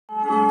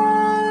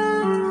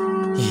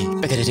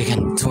Back at it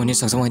again. 200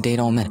 songs in one day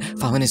don't matter.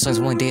 500 songs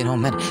in one day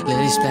don't matter.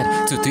 Let it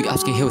splatter. 2, 3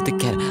 ops get hit with the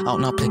cat. Out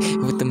not play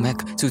with the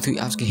Mac. 2, 3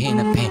 ops get hit in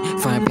the pan.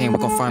 Frying pan, we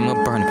gon' fry him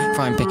up, burn him.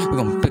 Frying pan, we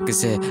gon' pick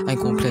his head. I ain't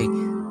gon' play.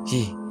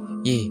 Yeah.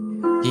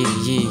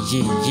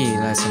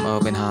 Like some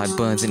oven hot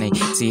buns and they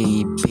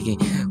see baking.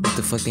 What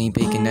the fuck they ain't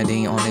baking? That they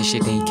ain't on that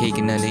shit, they ain't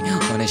caking. That they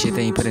on that shit,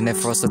 they ain't putting that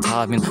frosted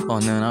topping. Oh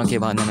no, I don't care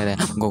about none of that.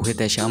 Go hit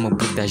that shit, I'ma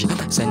book that shit,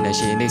 send that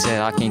shit. They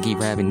said I can't keep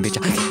rapping, bitch.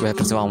 I keep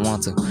rapping so I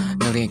want to.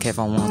 No, they ain't care if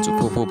I want to.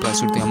 Pull, plus,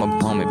 so I'ma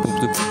bomb it.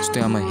 Boop, so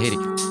I'ma hit it.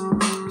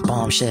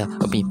 Bombshell,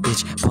 a beat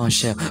bitch,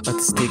 bombshell, up the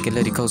stick and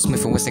let it go.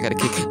 Smith and Wesson got a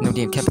kick. No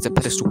damn cap, it's a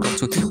pedestal, cut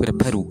to with a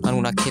pedal. I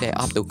do not care that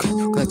opto,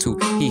 cut to.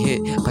 He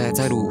hit by a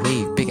tidal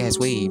wave, big ass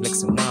wave, like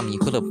tsunami.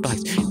 Pull up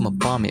blocks, I'ma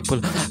bomb it, pull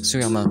up.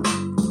 Sorry, I'ma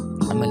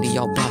leave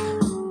y'all block.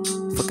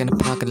 Fucking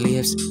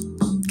apocalypse,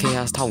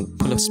 chaos talk,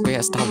 pull up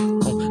spare talk.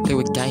 Play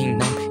with gang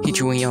numb, hit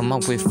you in your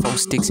mouth with 4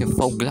 sticks and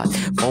 4 glocks,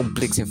 4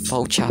 blicks and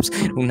 4 chops.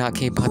 Do not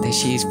care about that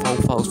shit, 4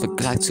 foes for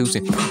Glock 2s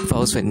and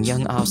 4s for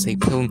young ops. They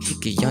pull,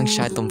 get young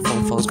shot, them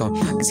 4 foes gone,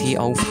 cause he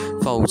old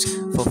foes.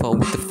 4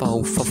 with the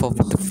foe, 4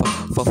 with the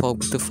foe, 4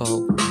 with the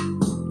foe.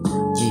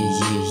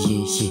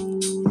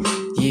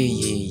 Yeah.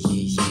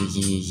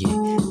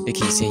 They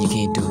keep saying you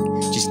can't do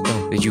it, just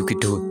know that you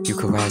could do it. You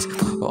could rise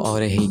over all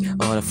the hate,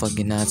 all the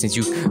fucking nonsense.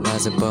 You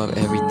rise above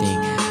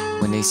everything.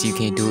 When they see you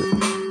can't do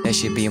it, that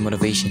should be a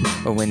motivation.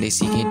 Or when they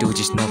see you can't do it,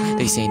 just know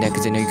they saying that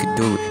cause they know you could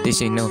do it. They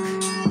say no,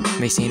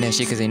 they saying that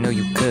shit cause they know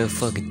you could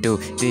fucking do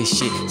it. This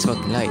shit is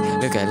fucking light,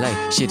 look at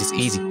life, shit is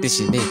easy. This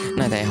shit is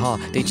not that hard,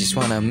 they just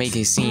wanna make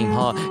it seem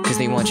hard cause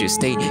they want you to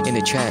stay in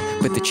the trap.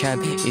 But the trap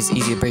is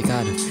easy to break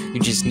out of. You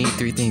just need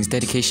 3 things: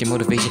 dedication,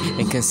 motivation,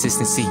 and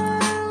consistency.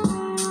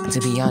 To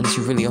be honest,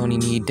 you really only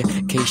need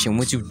dedication.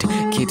 Once you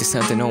dedicate to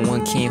something, no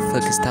one can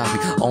fucking stop you.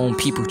 Own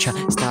people try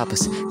to stop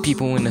us.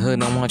 People in the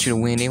hood don't want you to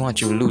win, they want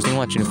you to lose. They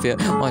want you to fail,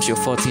 want you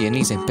to fall to your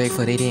knees and beg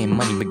for their damn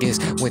money. But guess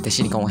what? That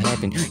shit ain't gonna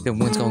happen. The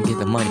ones gonna get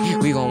the money.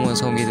 We gonna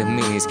ones gonna get the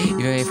millions.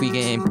 Even if we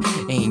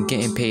ain't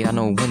getting paid, I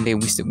know one day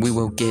we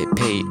will get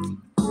paid.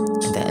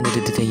 At the end of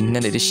the day,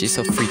 none of this shit's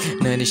so free.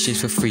 None of this shit's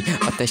for free.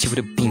 Up that shit with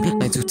a beam.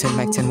 9 to 10,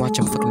 Mac 10, watch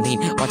him fucking lean.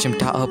 Watch him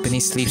die up in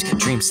his sleeps.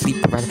 Dream,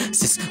 sleep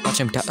paralysis. Watch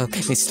him die up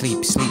in his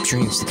sleep. Sleep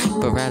dreams.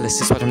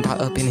 Paralysis. Watch him die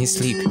up in his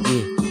sleep.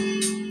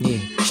 Yeah.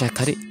 Should I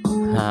cut it?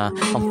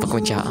 I'm fucking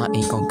with y'all. I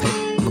ain't gon' cut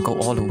it. I'ma go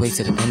all the way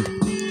to the end.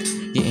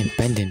 Yeah, and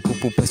bending.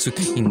 Boop, plus 2,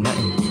 ain't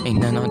nothing. Ain't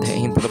none on that.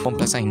 Ain't pull up on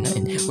plus, ain't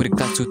nothing. With a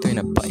Glock 2, 3 and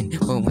a button.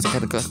 Well, once I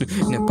got the Glock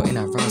 2 and a button,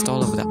 I rise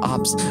all over the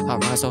ops. I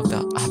rise off the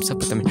ops up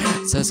with them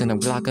sus and the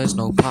blockers.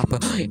 No popper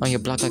on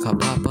your block like a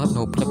pop up.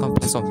 No pull up on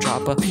plus on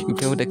dropper. You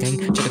play with the gang,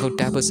 try to go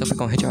dab us up. We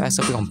gon' hit your ass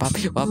up. We gon' pop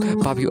you up,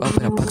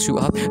 and I box you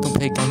up. Don't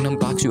play Gangnam,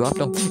 box you up.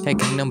 Don't play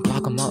Gangnam,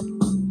 block them up.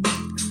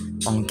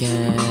 On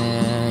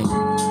gang.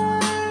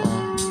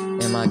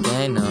 In my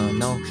gang, no. In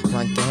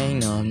my gang,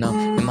 no.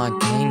 In my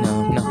gang,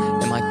 no.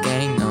 In my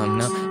gang,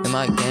 no. In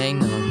my gang,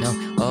 no.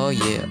 Oh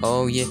yeah.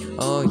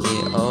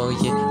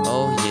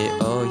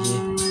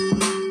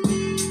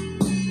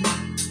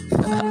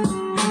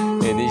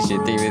 Man, this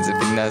shit demons if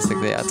it's not sick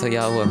there. I tell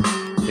y'all what,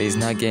 it's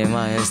not getting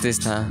my ass this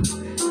time.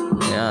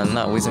 Yeah, I'm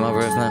not wasting my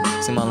breath now.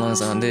 See my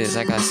lungs on this.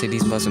 I gotta say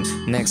these about some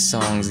next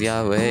songs,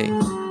 y'all. But hey,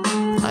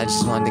 I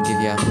just wanted to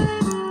give y'all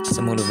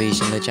some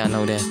motivation, let y'all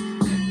know that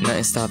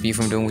nothing stop you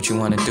from doing what you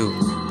wanna do.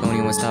 The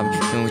only one stop you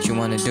doing what you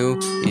wanna do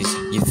is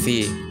your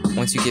fear.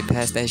 Once you get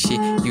past that shit,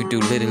 you do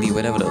literally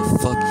whatever the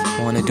fuck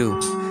you wanna do.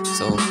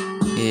 So,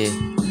 yeah.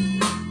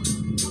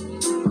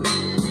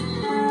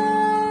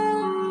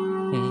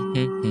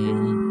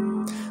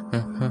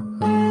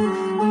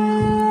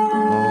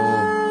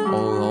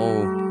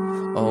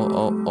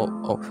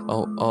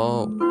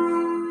 Oh.